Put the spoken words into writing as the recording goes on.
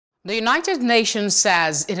The United Nations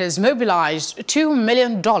says it has mobilized $2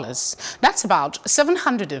 million, that's about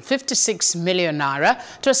 756 million naira,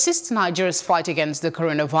 to assist Nigeria's fight against the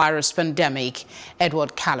coronavirus pandemic.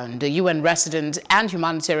 Edward Callan, the UN resident and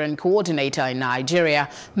humanitarian coordinator in Nigeria,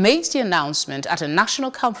 made the announcement at a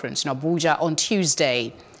national conference in Abuja on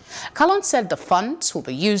Tuesday. Callan said the funds will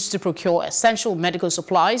be used to procure essential medical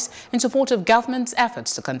supplies in support of government's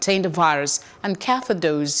efforts to contain the virus and care for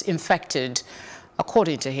those infected.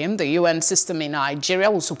 According to him, the UN system in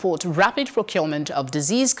Nigeria will support rapid procurement of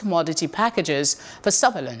disease commodity packages for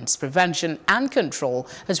surveillance, prevention and control,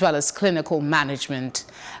 as well as clinical management.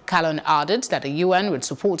 Callan added that the UN would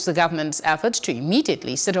support the government's effort to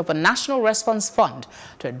immediately set up a national response fund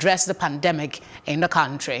to address the pandemic in the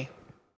country.